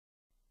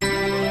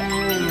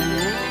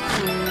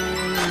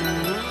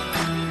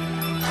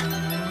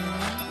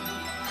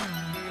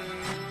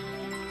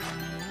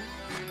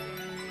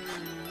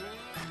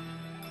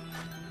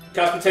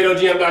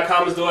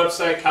CouchPotatoGM.com is the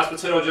website. Couch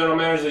Potato General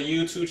Manager is a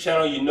YouTube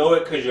channel. You know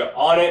it because you're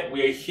on it.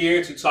 We are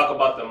here to talk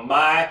about the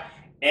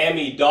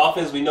Miami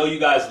Dolphins. We know you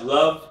guys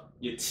love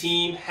your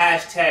team.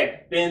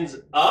 Hashtag Phins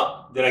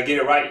up. Did I get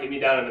it right? Hit me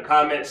down in the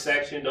comment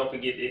section. Don't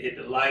forget to hit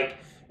the like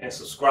and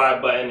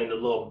subscribe button and the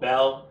little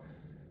bell.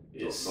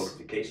 It's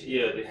notification.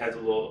 Yeah, it has a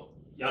little,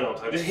 y'all know what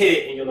I'm talking. Just hit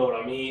it and you'll know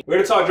what I mean. We're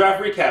going to talk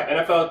draft recap.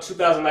 NFL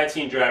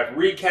 2019 draft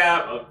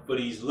recap for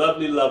these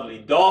lovely, lovely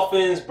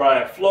Dolphins.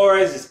 Brian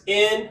Flores is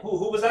in.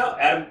 Who was out?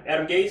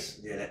 Adam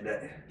Gase? Yeah,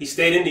 that he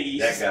stayed in the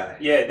East. That guy.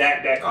 Yeah,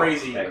 that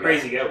crazy, that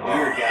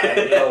weird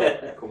guy.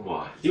 Yo, come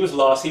on. He was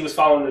lost. He was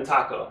following the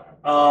taco.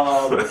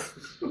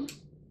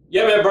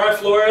 Yeah, man. Brian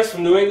Flores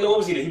from New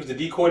England. He was the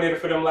D coordinator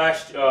for them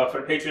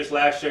for the Patriots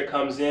last year.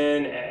 Comes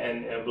in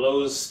and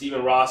blows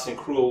Stephen Ross and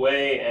crew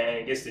away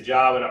and gets the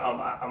job. And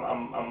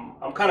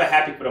I'm kind of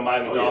happy for the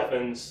Miami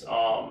Dolphins.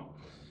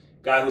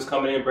 Guy who's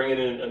coming in, bringing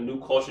in a new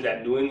culture,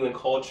 that New England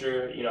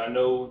culture. You know, I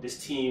know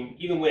this team,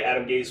 even with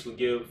Adam Gase, would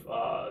give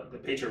the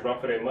Patriots a run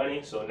for their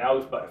money. So now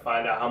we're about to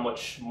find out how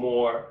much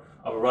more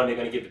of a run they're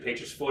going to give the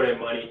Patriots for their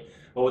money.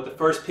 But with the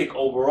first pick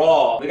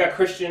overall, they got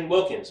Christian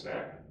Wilkins,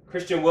 man.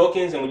 Christian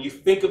Wilkins, and when you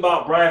think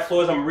about Brian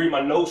Flores, I'm reading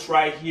my notes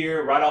right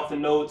here, right off the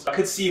notes. I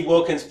could see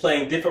Wilkins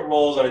playing different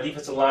roles on a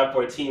defensive line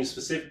for a team,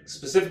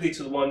 specifically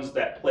to the ones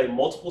that play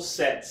multiple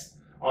sets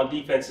on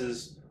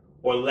defenses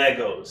or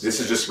Legos.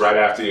 This is just right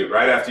after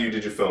you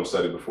did your film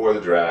study before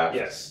the draft.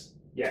 Yes.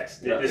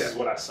 This is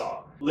what I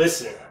saw.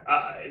 Listen,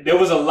 there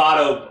was a lot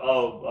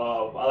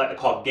of I like to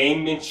call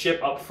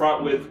gamemanship up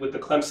front with the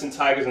Clemson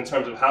Tigers in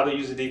terms of how they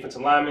use the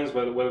defensive linemen,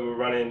 whether we're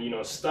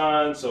running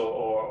stunts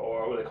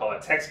or what they call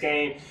a text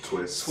game,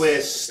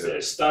 twists,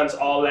 stunts,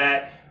 all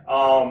that.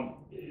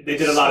 They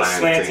did a lot of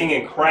slanting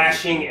and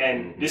crashing,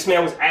 and this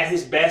man was at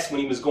his best when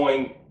he was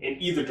going in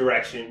either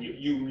direction.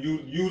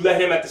 You let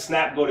him at the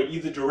snap go to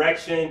either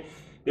direction.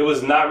 There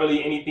was not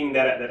really anything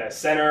that a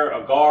center,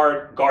 a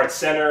guard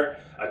center,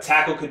 a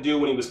tackle could do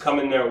when he was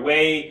coming their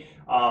way.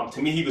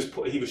 To me, he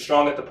was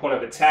strong at the point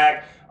of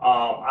attack.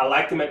 I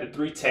liked him at the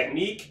 3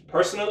 technique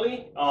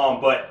personally,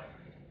 but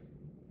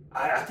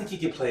I think he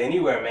could play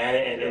anywhere, man.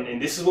 And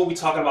this is what we're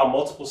talking about: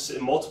 multiple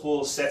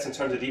sets in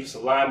terms of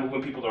defensive line,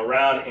 moving people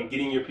around and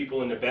getting your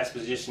people in the best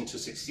position to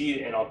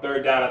succeed. And on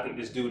third down, I think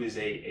this dude is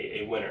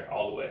a winner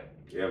all the way.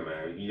 Yeah,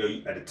 man. You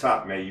know, at the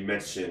top, man, you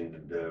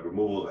mentioned the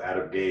removal of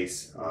Adam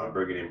Gase,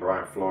 bringing in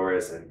Brian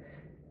Flores, and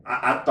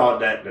I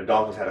thought that the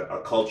Dolphins had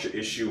a culture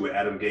issue with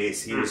Adam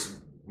Gase. He was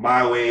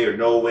my way or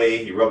no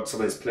way. He rubbed some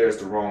of his players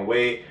the wrong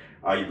way.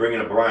 You bring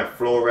in a Brian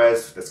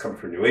Flores that's coming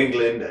from New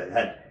England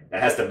that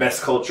has the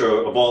best culture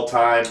of all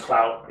time.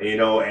 Clout. You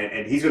know,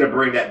 and he's going to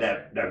bring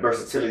that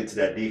versatility to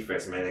that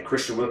defense, man. And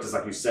Christian Wilkins,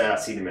 like you said, I've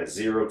seen him at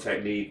 0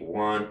 technique,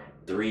 1,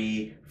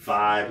 3,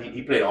 5.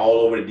 He played all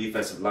over the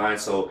defensive line.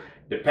 So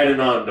depending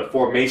on the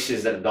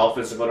formations that the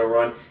Dolphins are going to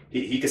run,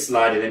 he can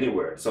slide it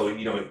anywhere. So,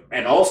 you know,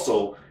 and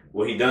also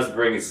what he does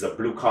bring is a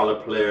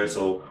blue-collar player,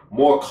 so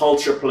more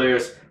culture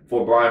players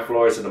for Brian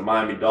Flores and the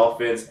Miami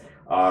Dolphins.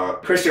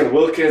 Christian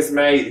Wilkins,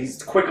 man,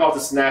 he's quick off the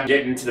snap,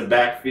 getting into the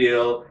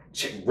backfield,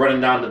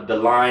 running down the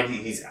line.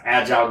 He's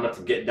agile enough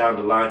to get down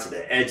the line to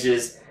the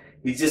edges.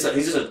 He's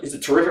a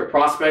terrific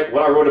prospect.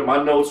 What I wrote in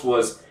my notes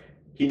was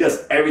he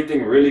does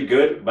everything really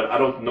good, but I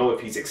don't know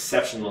if he's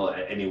exceptional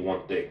at any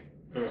one thing.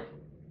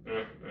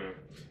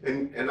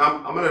 And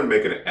I'm going to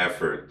make an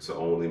effort to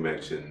only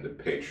mention the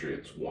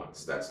Patriots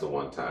once. That's the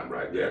one time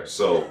right there.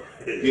 So,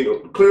 you know,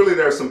 clearly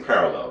there are some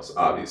parallels,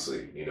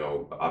 obviously. You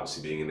know,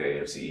 obviously being in the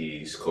AFC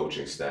East,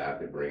 coaching staff,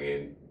 they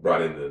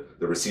brought in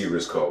the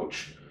receivers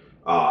coach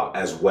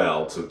as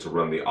well to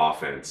run the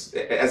offense.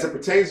 As it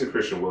pertains to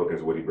Christian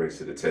Wilkins, what he brings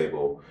to the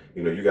table,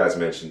 you know, you guys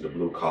mentioned the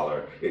blue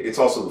collar. It's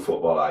also the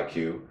football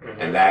IQ,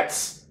 and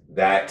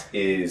that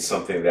is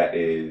something that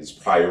is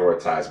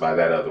prioritized by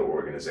that other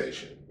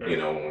organization. You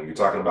know, when you're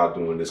talking about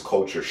doing this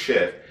culture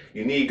shift,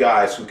 you need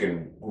guys who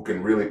can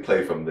really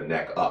play from the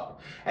neck up.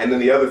 And then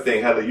the other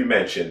thing, Heather, you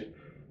mentioned,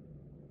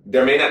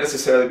 there may not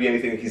necessarily be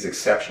anything he's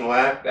exceptional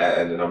at,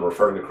 and I'm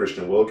referring to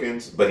Christian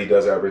Wilkins, but he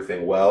does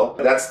everything well.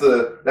 That's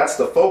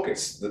the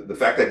focus, the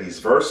fact that he's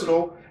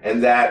versatile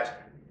and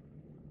that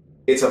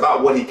it's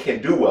about what he can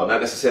do well,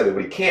 not necessarily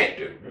what he can't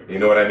do. You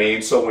know what I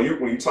mean? So when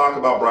you talk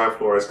about Brian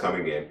Flores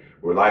coming in,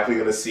 we're likely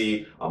going to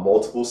see a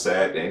multiple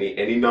set,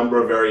 any number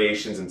of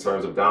variations in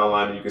terms of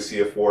downline. You can see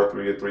a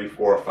 4-3, a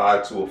 3-4, a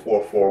 5-2,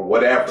 a 4-4,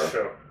 whatever.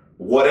 Sure.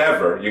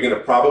 Whatever. You're going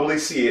to probably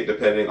see it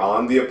depending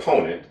on the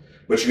opponent,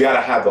 but you got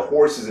to have the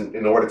horses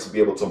in order to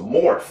be able to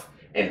morph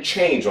and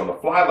change on the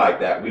fly like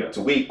that, week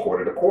to week,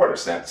 quarter to quarter,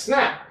 snap to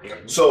snap.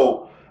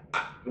 So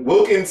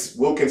Wilkins,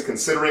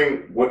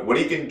 considering what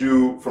he can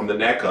do from the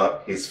neck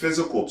up, his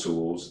physical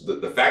tools,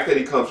 the fact that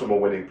he comes from a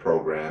winning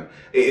program,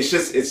 it's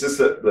just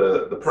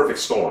the perfect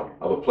storm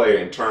of a player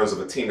in terms of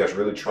a team that's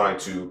really trying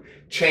to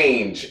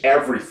change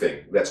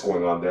everything that's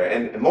going on there.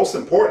 And most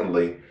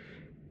importantly,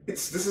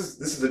 this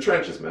is the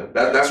trenches, man.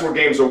 That's where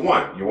games are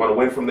won. You want to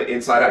win from the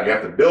inside out. You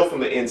have to build from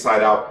the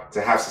inside out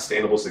to have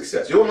sustainable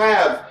success. You'll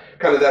have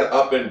kind of that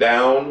up and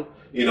down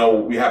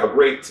we have a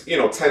great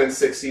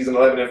 10-6 season,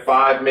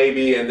 11-5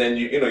 maybe, and then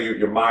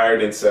you're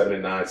mired in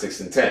 7-9,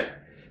 6-10.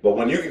 But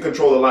when you can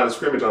control the line of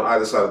scrimmage on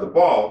either side of the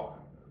ball,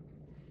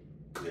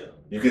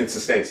 you can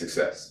sustain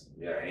success.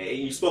 Yeah, and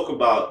you spoke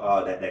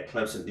about that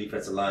Clemson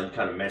defensive line. You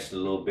kind of mentioned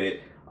a little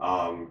bit.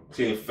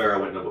 Cleveland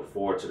Farrell went number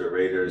 4 to the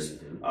Raiders.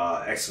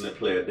 Excellent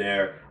player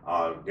there.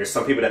 There's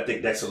some people that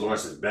think Dexter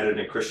Lawrence is better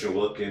than Christian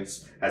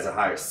Wilkins, has a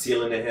higher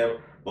ceiling than him.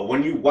 But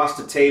when you watch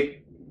the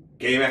tape,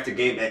 game after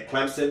game at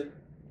Clemson,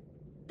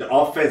 the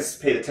offense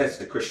paid attention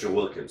to Christian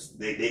Wilkins.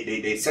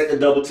 They sent the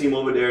double team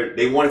over there.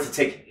 They wanted to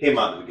take him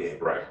out of the game.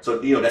 Right. So,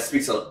 that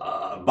speaks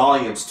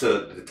volumes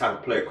to the type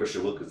of player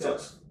Christian Wilkins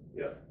is.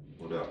 Yeah.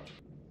 No doubt.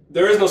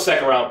 There is no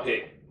second round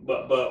pick,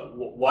 but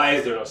why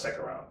is there no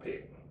second round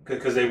pick?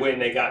 Because they went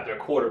and they got their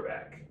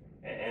quarterback,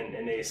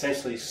 and they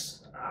essentially,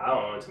 I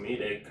don't know, to me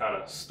they kind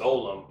of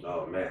stole them.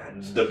 Oh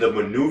man, the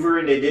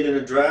maneuvering they did in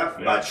the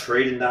draft by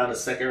trading down the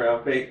second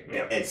round pick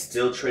and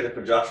still trading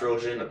for Josh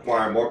Rosen,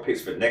 acquiring more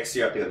picks for next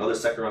year. I think another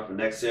second round for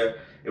next year.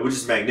 It was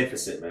just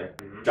magnificent, man.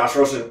 Josh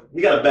Rosen,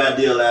 he got a bad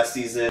deal last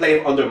season.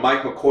 Playing under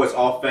Mike McCoy's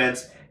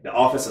offense, the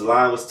offensive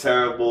line was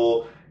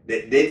terrible.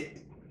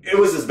 It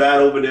was just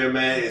bad over there,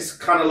 man. It's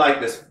kind of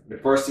like the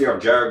first year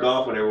of Jared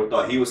Goff when everyone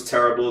thought he was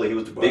terrible. He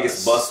was the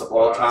biggest bust of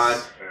all time.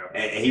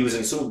 And he was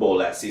in the Super Bowl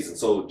last season.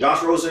 So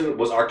Josh Rosen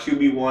was our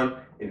QB1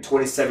 in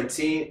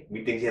 2017.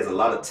 We think he has a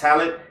lot of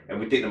talent, and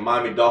we think the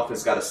Miami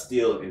Dolphins got a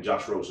steal in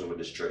Josh Rosen with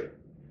this trade.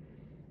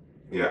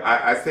 Yeah,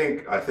 I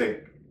think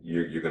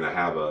you're going to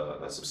have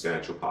a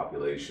substantial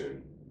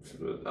population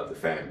of the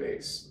fan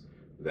base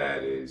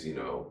that is,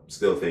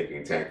 still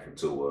thinking tank for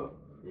Tua.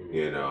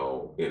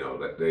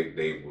 That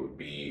they would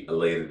be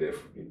elated if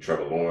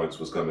Trevor Lawrence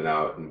was coming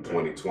out in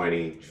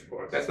 2020.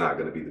 That's not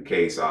going to be the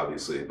case,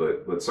 obviously,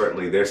 but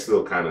certainly they're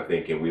still kind of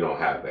thinking we don't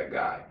have that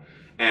guy.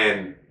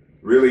 And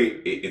really,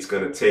 it's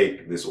going to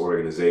take this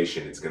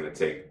organization. It's going to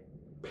take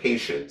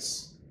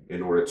patience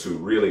in order to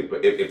really.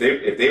 But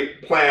if they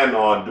plan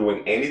on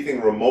doing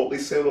anything remotely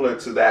similar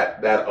to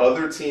that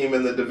other team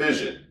in the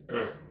division,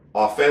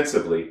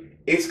 offensively,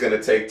 it's going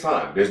to take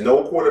time. There's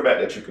no quarterback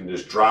that you can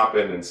just drop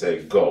in and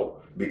say go.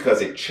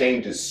 Because it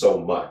changes so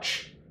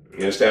much. You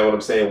understand what I'm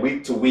saying?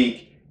 Week to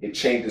week, it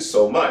changes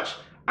so much.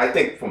 I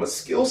think from a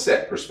skill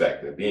set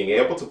perspective, being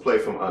able to play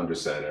from under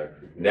center,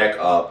 neck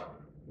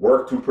up,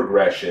 work through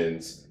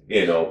progressions,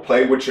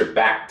 play with your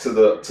back to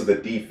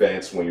the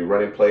defense when you're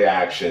running play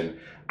action.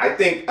 I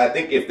think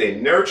if they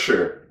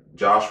nurture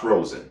Josh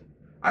Rosen,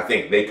 I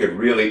think this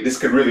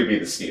could really be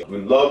the steal. We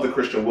love the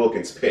Christian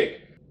Wilkins pick.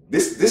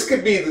 This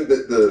could be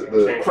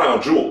the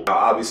crown jewel. Now,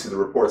 obviously, the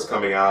reports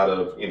coming out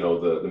of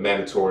the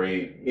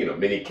mandatory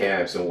mini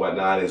camps and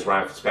whatnot is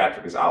Ryan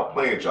Fitzpatrick is out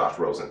playing Josh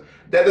Rosen.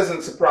 That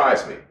doesn't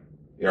surprise me.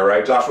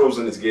 Right? Josh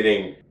Rosen is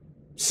getting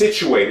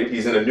situated.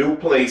 He's in a new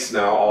place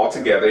now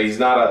altogether. He's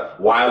not a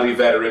wily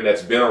veteran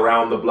that's been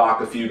around the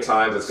block a few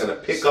times. That's going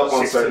to pick up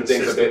on certain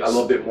things a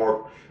little bit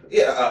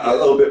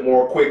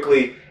more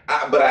quickly.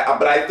 But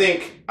I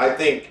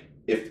think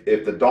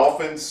if the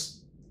Dolphins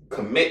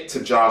commit to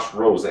Josh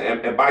Rosen,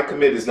 and by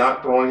commit is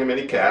not throwing him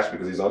any cash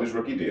because he's on his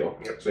rookie deal,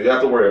 so you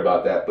have to worry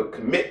about that, but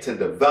commit to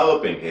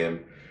developing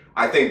him.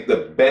 I think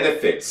the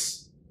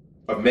benefits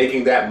of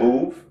making that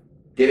move,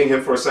 getting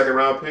him for a second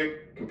round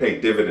pick, can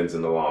pay dividends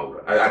in the long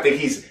run. I think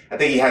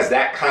he has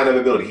that kind of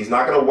ability. He's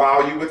not going to wow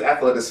you with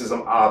athleticism,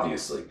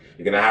 obviously.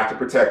 You're going to have to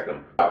protect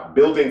him.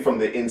 Building from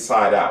the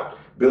inside out,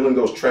 building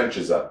those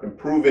trenches up,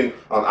 improving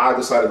on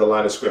either side of the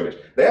line of scrimmage.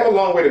 They have a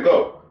long way to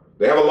go.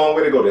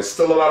 There's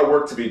still a lot of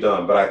work to be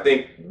done, but I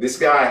think this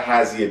guy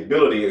has the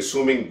ability,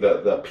 assuming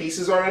the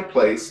pieces are in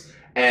place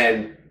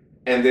and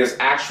there's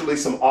actually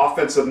some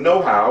offensive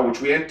know-how,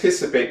 which we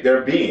anticipate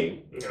there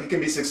being, he can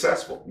be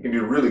successful. He can be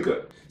really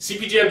good.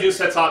 CPGM Juice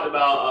had talked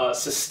about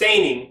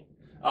sustaining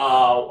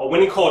a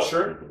winning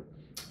culture,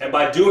 and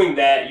by doing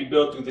that, you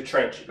build through the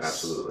trenches.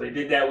 Absolutely. They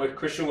did that with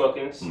Christian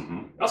Wilkins.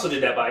 Also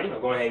did that by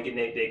going ahead and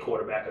getting their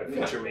quarterback of the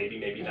future,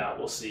 maybe not.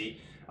 We'll see.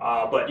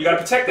 But you got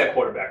to protect that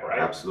quarterback, right?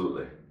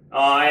 Absolutely.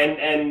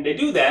 And they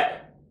do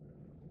that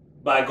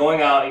by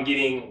going out and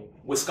getting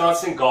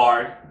Wisconsin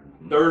guard,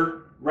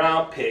 3rd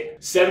round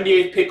pick,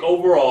 78th pick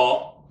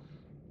overall,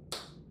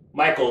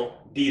 Michael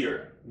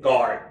Deiter,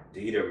 guard.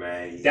 Deiter,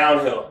 man.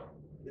 Downhill.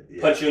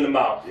 Punch you in the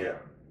mouth.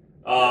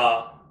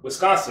 Yeah.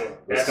 Wisconsin.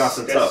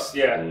 Wisconsin tough.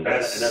 Yeah. And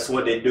that's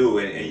what they do.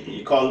 And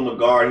you call him a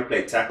guard. He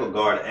played tackle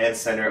guard and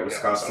center at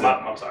Wisconsin.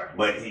 I'm sorry.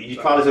 But he's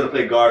probably going to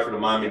play guard for the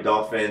Miami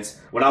Dolphins.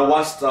 When I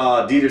watched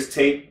Deiter's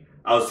tape,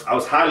 I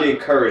was highly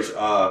encouraged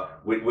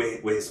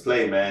with his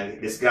play,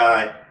 man. This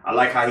guy, I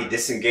like how he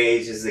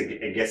disengages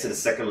and gets to the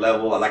second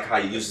level. I like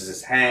how he uses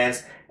his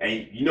hands.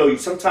 And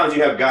sometimes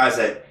you have guys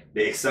that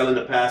they excel in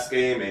the pass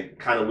game and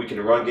kind of weak in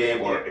the run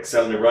game, or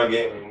excel in the run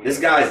game. This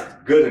guy's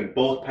good in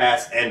both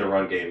pass and the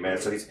run game, man.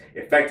 So he's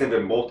effective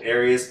in both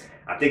areas.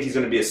 I think he's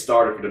going to be a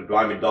starter for the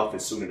Miami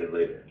Dolphins sooner than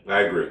later.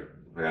 I agree.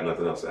 I got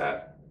nothing else to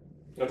add.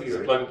 You don't think he's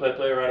a plug-and-play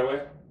player right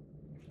away?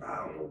 I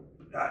don't know.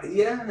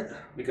 Yeah.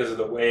 Because of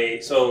the way.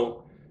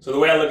 So So the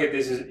way I look at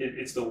this is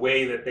it's the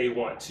way that they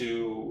want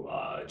to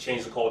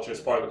change the culture. As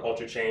part of the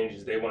culture change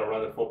is they want to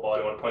run the football.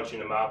 They want to punch you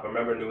in the mouth.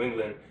 Remember, New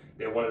England,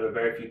 they're one of the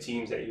very few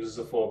teams that uses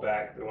a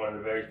fullback. They're one of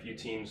the very few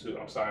teams who,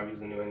 I'm sorry, I'm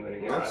using New England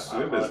again. That's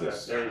your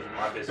business. That is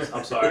my business.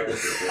 I'm sorry.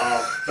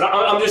 But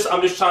I'm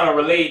just trying to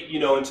relate,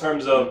 in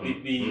terms of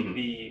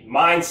the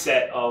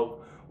mindset of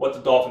what the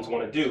Dolphins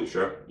want to do.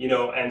 Sure.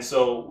 And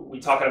so we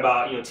talking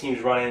about,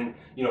 teams running,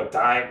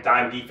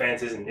 dime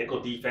defenses and nickel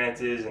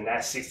defenses, and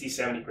that's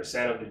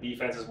 60-70% of the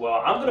defense as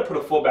well. I'm going to put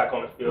a fullback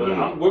on the field.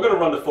 We're going to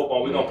run the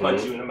football. We're going to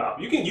punch you in the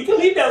mouth. You can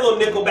leave that little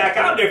nickel back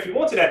out there if you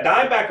want to. That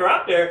dime backer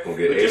out there.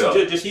 He's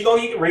going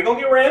to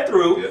get ran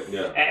through.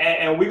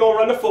 And we're going to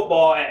run the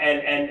football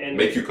and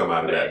make you come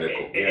out of that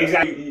nickel.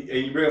 Exactly.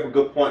 And you bring up a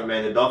good point,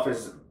 man. The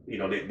Dolphins, they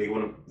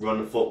want to run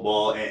the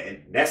football,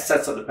 and that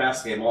sets up the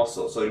pass game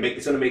also. So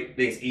it's going to make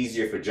things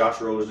easier for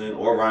Josh Rosen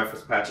or Ryan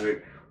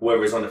Fitzpatrick,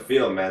 whoever's on the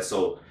field, man.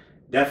 So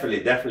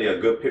definitely a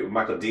good pick with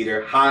Michael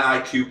Deiter.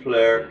 High IQ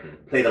player,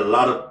 played a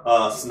lot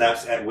of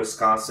snaps at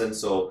Wisconsin.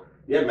 So,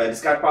 yeah, man, this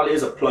guy probably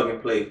is a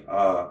plug-and-play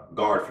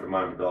guard for the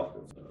Miami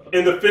Dolphins.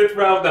 In the 5th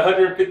round, the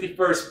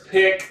 151st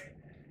pick,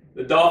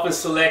 the Dolphins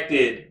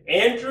selected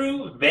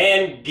Andrew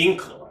Van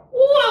Ginkel. Ooh,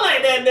 I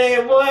like that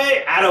name,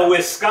 boy. Out of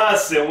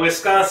Wisconsin.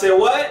 Wisconsin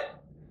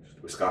what?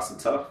 Wisconsin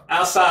tough.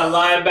 Outside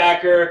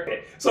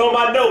linebacker. So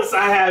my notes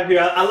I have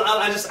here,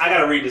 I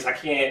gotta read this. I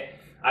can't.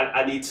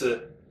 I need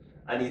to.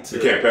 You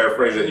can't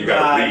paraphrase it. You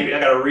gotta read it. I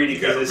gotta read it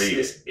because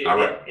it's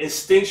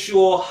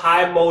instinctual,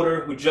 high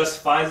motor who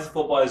just finds the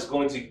football is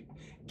going to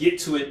get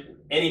to it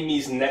any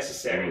means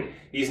necessary.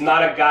 He's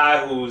not a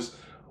guy who's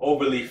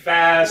overly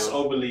fast,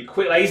 overly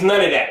quick. Like, he's none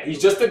of that.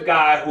 He's just a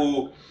guy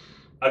who,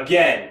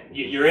 again,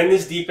 you're in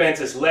this defense,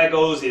 it's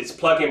Legos, it's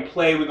plug and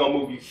play. We're going to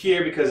move you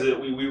here because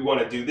we want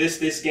to do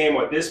this game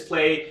or this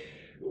play.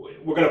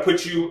 We're going to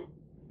put you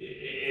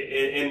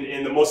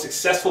in the most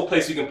successful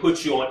place we can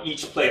put you on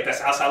each play. If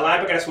that's outside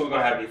linebacker, that's where we're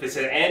going to have you. If it's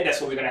at the end,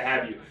 that's where we're going to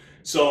have you.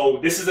 So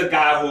this is a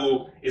guy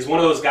who is one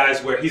of those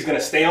guys where he's going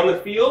to stay on the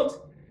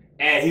field,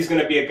 and he's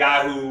going to be a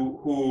guy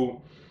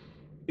who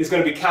is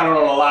going to be counted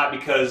on a lot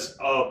because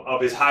of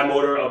his high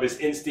motor, of his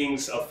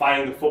instincts, of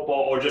finding the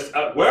football, or just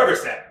wherever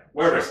it's at.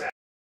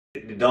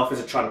 The Dolphins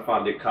are trying to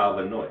find their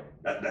Calvin Noy.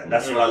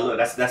 That's what I look.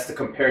 That's the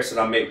comparison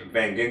I make with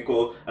Van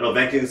Ginkel. I know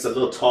Van Ginkel's a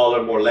little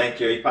taller, more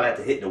lankier. He probably had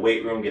to hit the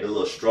weight room, get a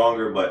little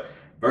stronger, but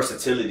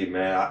versatility,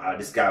 man.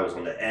 This guy was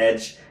on the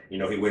edge. He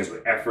wins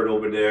with effort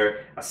over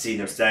there. I see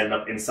him standing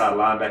up inside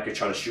linebacker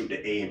trying to shoot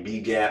the A and B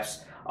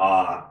gaps.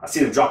 I see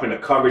him dropping the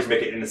coverage,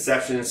 making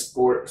interceptions,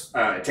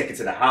 take it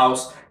to the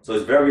house. So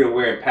he's very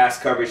aware in pass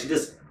coverage. He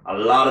does a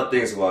lot of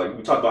things well.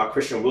 We talk about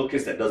Christian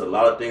Wilkins that does a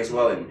lot of things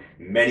well in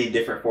many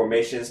different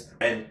formations.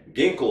 And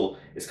Ginkel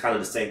is kind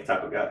of the same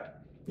type of guy.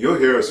 You'll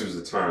hear us use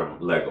the term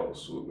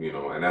Legos,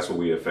 and that's what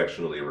we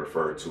affectionately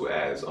refer to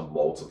as a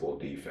multiple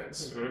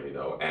defense,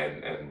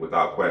 and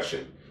without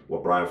question,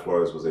 what Brian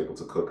Flores was able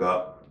to cook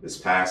up this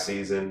past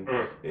season,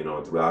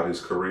 throughout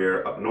his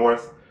career up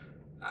north,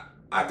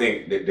 I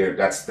think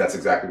that's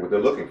exactly what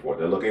they're looking for.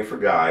 They're looking for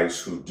guys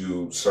who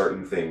do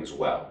certain things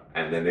well,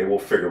 and then they will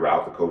figure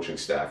out, the coaching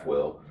staff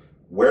will,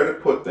 where to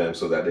put them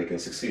so that they can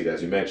succeed.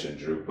 As you mentioned,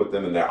 Drew, put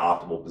them in their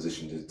optimal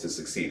position to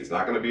succeed. It's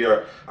not going to be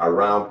a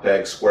round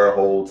peg, square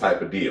hole type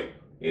of deal.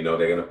 They're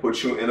going to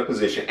put you in a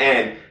position.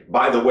 And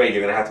by the way,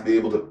 you're going to have to be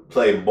able to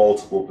play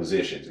multiple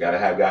positions. You got to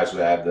have guys who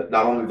have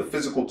not only the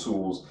physical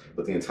tools,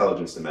 but the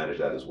intelligence to manage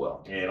that as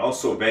well. And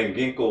also, Van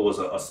Ginkel was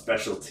a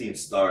special team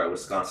star at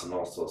Wisconsin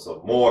also,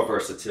 so more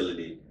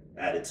versatility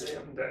added to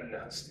him.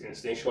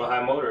 Instinctual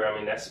high motor,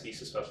 that speaks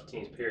to special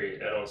teams,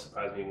 period. That don't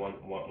surprise me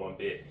one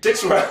bit.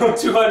 6th round,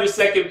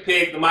 202nd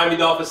pick, the Miami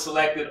Dolphins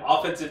selected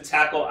offensive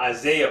tackle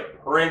Isaiah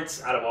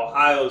Prince out of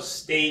Ohio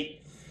State.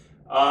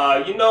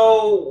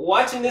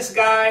 Watching this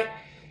guy,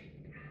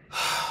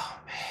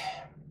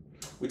 man,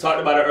 we talked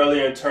about it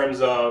earlier in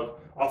terms of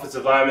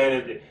offensive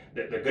linemen.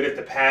 They're good at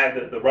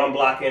the run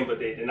blocking, but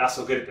they're not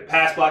so good at the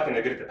pass blocking.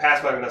 They're good at the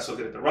pass blocking, not so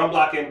good at the run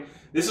blocking.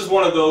 This is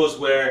one of those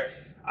where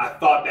I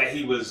thought that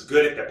he was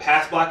good at the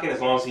pass blocking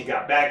as long as he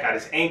got back, got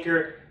his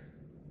anchor.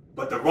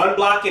 But the run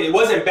blocking, it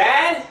wasn't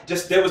bad.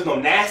 Just there was no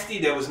nasty,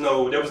 there was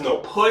no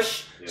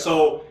push. Yeah.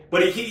 So,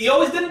 but he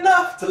always did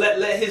enough to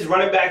let his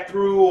running back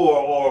through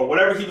or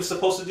whatever he was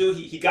supposed to do.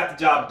 He got the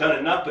job done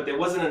enough, but there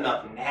wasn't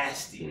enough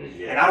nasty.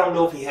 Mm-hmm. And I don't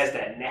know if he has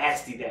that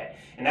nasty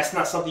and that's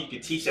not something you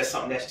could teach. That's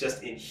something that's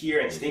just in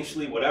here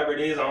instinctually, whatever it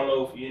is. I don't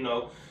know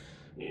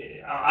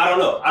if I don't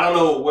know. I don't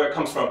know where it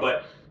comes from,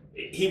 but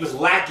he was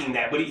lacking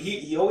that. But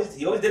he always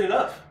did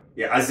enough.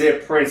 Yeah, Isaiah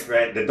Prince,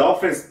 man. The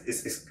Dolphins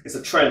is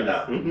a trend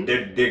now. Mm-hmm.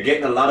 They're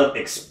getting a lot of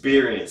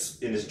experience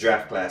in this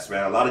draft class,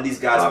 man. A lot of these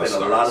guys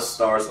spend a lot of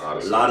stars,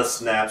 a lot of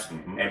snaps,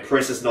 and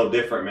Prince is no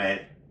different,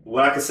 man.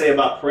 What I can say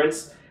about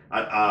Prince,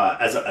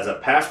 as a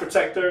pass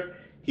protector,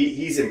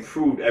 he's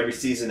improved every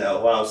season at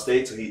Ohio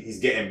State, so he's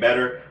getting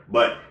better.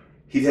 But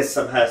he has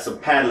some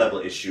pad level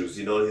issues.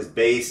 His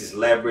base, his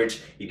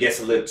leverage, he gets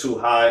a little too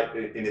high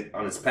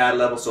on his pad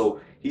level, so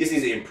he just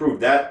needs to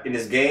improve that in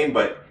his game.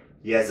 But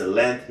He has the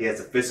length. He has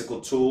the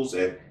physical tools.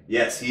 And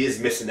yes, he is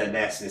missing that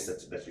nastiness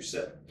that you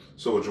said.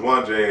 So with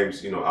Juwan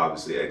James,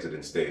 obviously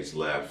exiting stage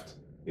left.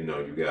 You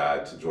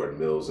got Jordan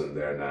Mills in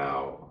there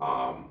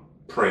now.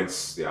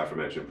 Prince, the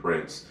aforementioned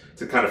Prince,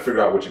 to kind of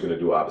figure out what you're going to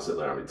do opposite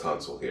Laramie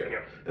Tunsil here. Yeah.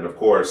 And of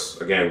course,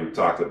 again, we've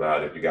talked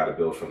about it. You got to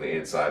build from the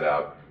inside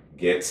out.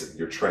 Get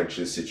your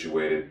trenches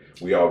situated.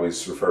 We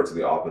always refer to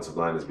the offensive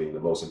line as being the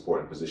most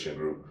important position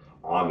group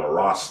on the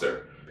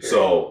roster. Period.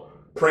 So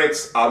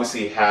Prince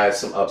obviously has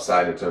some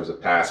upside in terms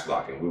of pass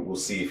blocking. We will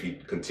see if he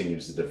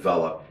continues to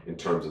develop in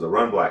terms of the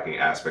run blocking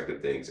aspect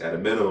of things. At a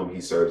minimum,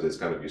 he serves as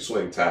kind of your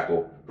swing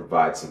tackle,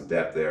 provides some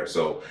depth there.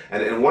 So,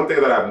 and one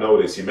thing that I've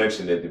noticed, you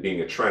mentioned it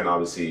being a trend,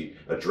 obviously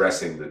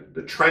addressing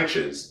the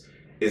trenches,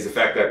 is the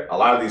fact that a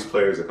lot of these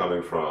players are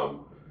coming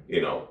from,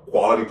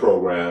 quality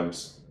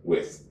programs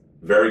with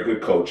very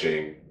good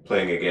coaching,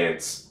 playing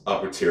against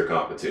upper tier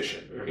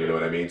competition. Mm-hmm. You know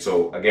what I mean?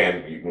 So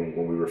again,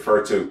 when we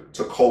refer to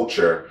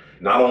culture,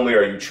 not only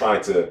are you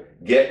trying to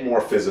get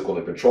more physical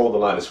and control the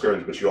line of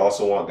scrimmage, but you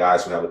also want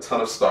guys who have a ton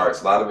of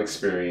starts, a lot of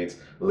experience,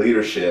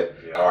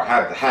 leadership, or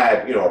have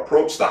had,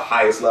 approached the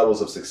highest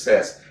levels of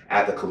success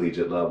at the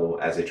collegiate level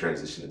as they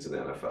transition into the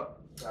NFL.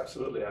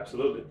 Absolutely,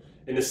 absolutely.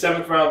 In the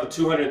 7th round, the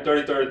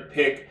 233rd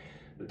pick,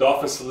 the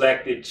Dolphins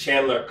selected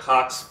Chandler,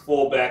 Cox,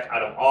 fullback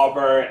out of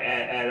Auburn,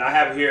 and I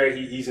have here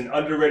he's an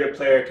underrated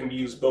player, can be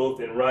used both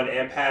in run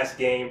and pass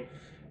game,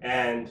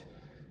 and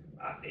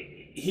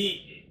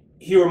he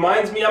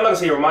reminds me, I'm not going to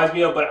say he reminds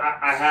me of, but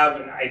I have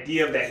an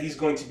idea that he's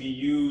going to be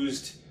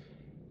used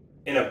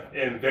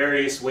in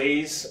various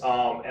ways,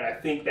 and I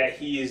think that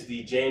he is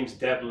the James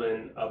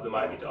Devlin of the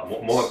Miami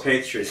Dolphins. More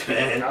Patriots,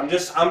 man.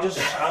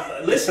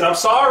 Listen, I'm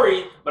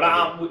sorry,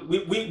 but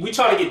we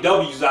trying to get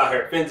W's out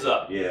here, Phins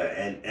up. Yeah,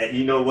 and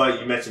you know what?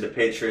 You mentioned the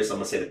Patriots. I'm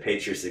going to say the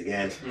Patriots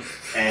again.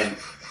 And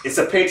it's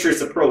a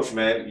Patriots approach,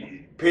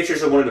 man.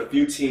 Patriots are one of the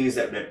few teams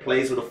that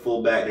plays with a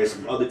fullback. There's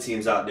some other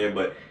teams out there,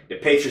 but the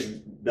Patriots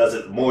does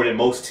it more than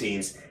most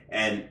teams.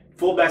 And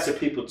fullbacks are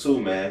people too,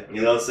 man.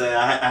 You know what I'm saying?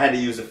 I had to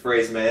use the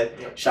phrase, man.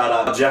 Yep. Shout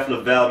out Jeff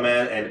Lavelle,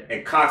 man.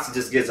 And Cox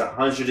just gives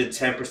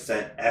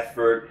 110%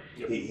 effort.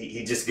 Yep.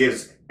 He just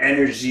gives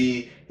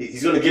energy.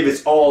 He's going to give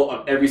his all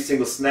on every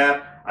single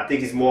snap. I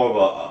think he's more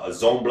of a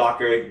zone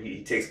blocker.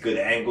 He takes good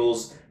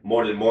angles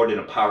more than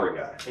a power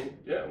guy.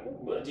 Yeah.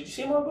 Did you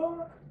see him on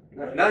ball?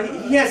 Now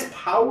he has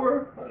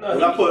power.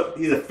 No,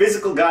 he's a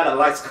physical guy that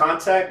likes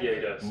contact. Yeah,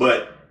 he does.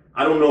 But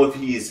I don't know if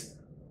he's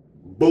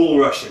bull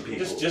rushing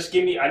people. Just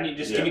give me.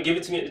 Give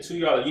it to me at the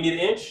 2-yard line. You need an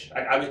inch?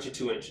 I'll get you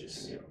 2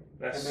 inches.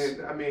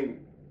 Yeah. I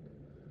mean,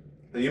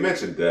 you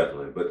mentioned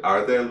Devlin, but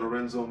are there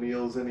Lorenzo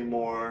Neals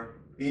anymore?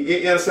 You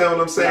understand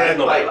what I'm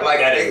saying?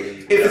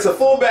 If it's a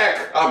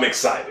fullback, I'm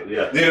excited.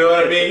 Yeah. You know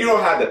what I mean? You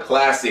don't have the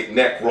classic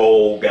neck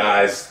roll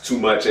guys too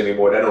much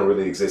anymore. That don't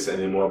really exist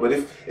anymore. But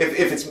if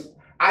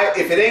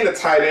it ain't a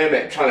tight end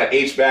that trying to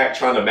H-back,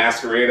 trying to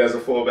masquerade as a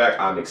fullback,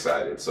 I'm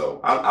excited. So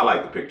I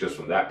like the pick just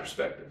from that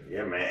perspective.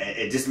 Yeah, man.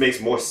 It just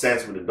makes more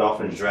sense with the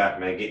Dolphins draft,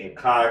 man. Getting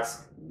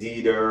Cox,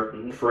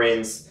 Deiter,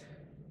 Prince.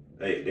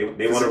 They want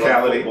to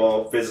run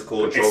football,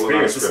 physical,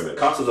 experience.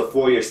 Cox was a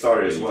 4-year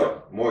starter as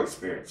well. More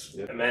experience.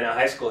 Yeah. Man, in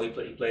high school, he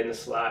played in the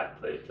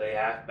slot, played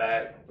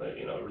halfback,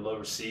 played, low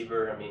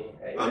receiver. I mean,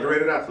 hey,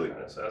 underrated athlete.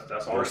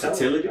 That's all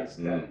versatility.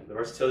 The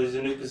versatility is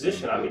a new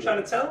position. I've been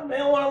trying to tell them. They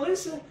don't want to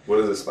listen. What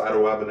is it,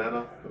 spiderweb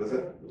banana? What is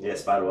it? Yeah,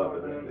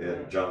 spiderweb banana.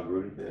 Yeah, John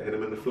Gruden. Yeah, hit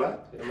him in the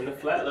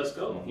flat. Let's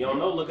go. You don't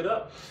know, look it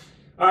up.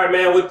 All right,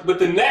 man. With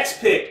the next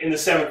pick in the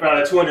 7th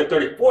round, the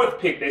 234th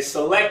pick, they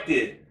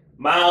selected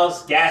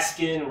Myles,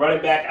 Gaskin,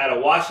 running back out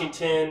of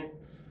Washington,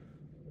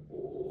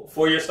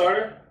 4-year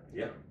starter.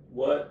 Yeah.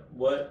 What?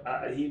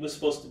 He was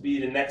supposed to be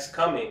the next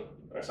coming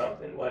or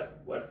something.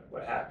 What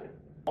happened?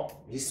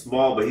 He's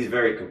small, but he's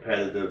very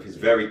competitive. He's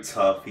very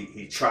tough.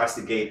 He tries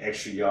to gain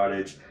extra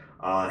yardage.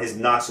 His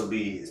knocks will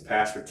be his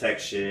pass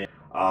protection.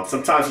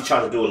 Sometimes he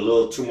tries to do a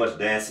little too much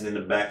dancing in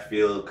the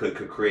backfield. Could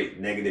create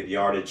negative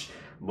yardage.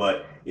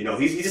 But,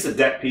 he's just a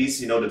depth piece.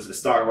 The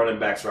starting running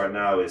backs right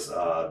now is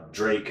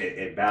Drake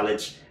and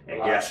Ballage and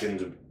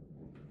Gaskins,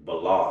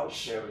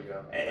 Balaj. There we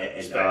go.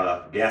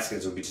 And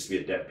Gaskins will just be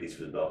a depth piece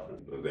for the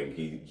Dolphins. I think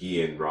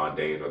he and Ron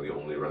Dane are the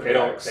only running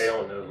backs. They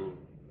don't know who.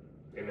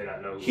 They may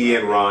not know who. He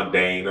and Ron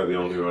Dane are the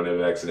only running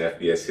backs in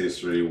FBS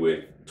history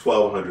with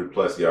 1,200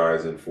 plus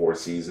yards in 4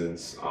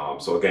 seasons.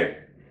 So again,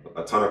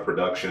 a ton of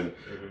production.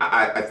 Mm-hmm.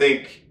 I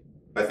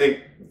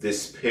think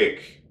this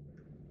pick.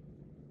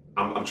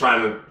 I'm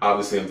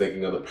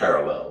thinking of the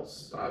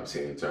parallels I've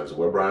seen in terms of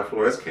where Brian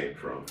Flores came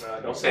from.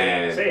 Don't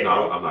say it.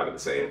 No, I'm not going to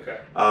say it.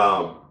 Okay.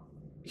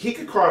 He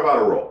could carve out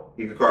a role.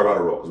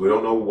 Because we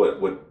don't know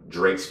what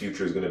Drake's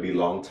future is going to be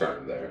long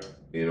term there.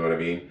 You know what I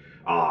mean?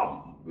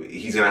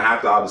 He's going to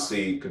have to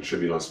obviously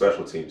contribute on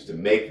special teams to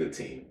make the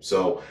team.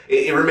 So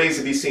it remains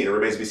to be seen.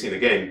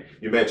 Again,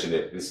 you mentioned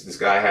it. This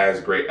guy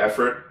has great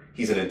effort.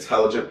 He's an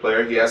intelligent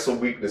player. He has some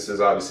weaknesses,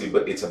 obviously,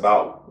 but it's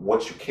about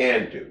what you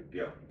can do.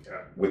 Yeah.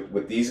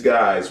 With these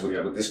guys,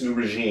 with this new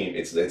regime,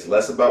 it's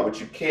less about what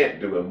you can't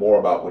do and more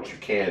about what you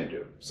can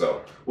do.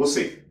 So we'll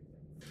see.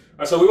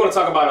 right, so we want to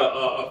talk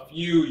about a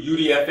few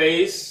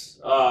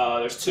UDFAs.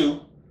 There's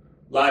two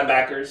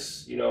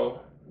linebackers. You know,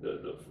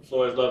 the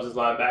Flores loves his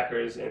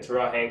linebackers, and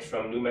Terrill Hanks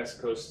from New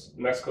Mexico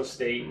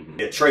State.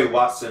 Yeah, Trey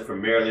Watson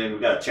from Maryland. We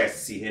got a chance to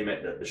see him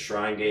at the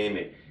Shrine game,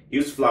 and he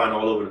was flying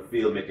all over the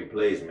field making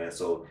plays, man.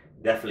 So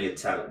definitely a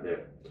talent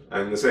there.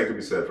 And the same could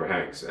be said for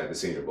Hanks at the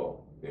Senior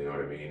Bowl. You know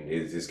what I mean?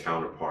 His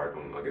counterpart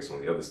on, I guess,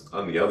 on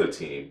the other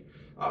team,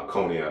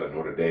 Coney out of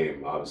Notre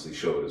Dame, obviously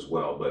showed as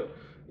well. But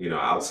you know,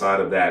 outside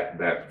of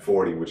that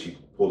 40, which he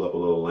pulled up a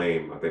little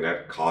lame, I think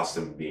that cost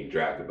him being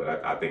drafted.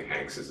 But I think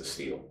Hanks is a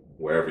steal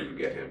wherever you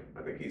get him.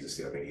 I think he's a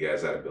steal. I think he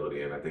has that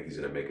ability, and I think he's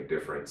going to make a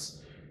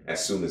difference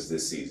as soon as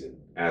this season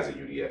as a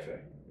UDFA.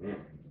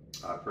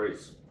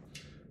 Praise.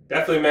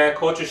 Definitely, man.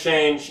 Culture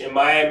change in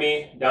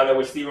Miami, down there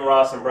with Stephen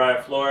Ross and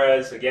Brian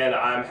Flores. Again,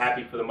 I'm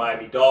happy for the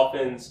Miami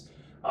Dolphins.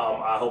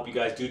 I hope you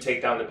guys do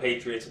take down the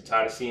Patriots. I'm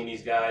tired of seeing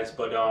these guys.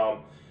 But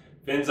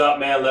Phins up,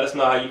 man. Let us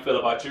know how you feel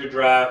about your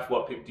draft.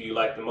 What pick do you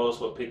like the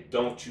most? What pick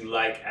don't you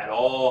like at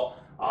all?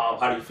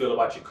 How do you feel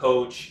about your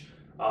coach?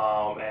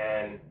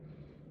 And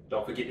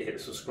don't forget to hit the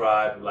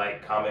subscribe,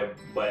 like, comment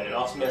button. And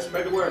also, man,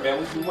 spread the word,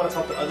 man. We want to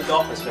talk to other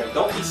Dolphins fans.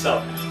 Don't be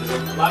selfish. Because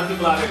a lot of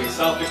people out there, they're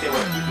selfish. They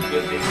want to keep the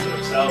good things to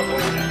themselves. Don't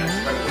do that, man.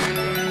 Spread the word.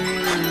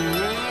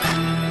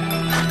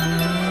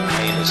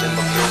 Pain is in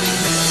the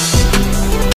building.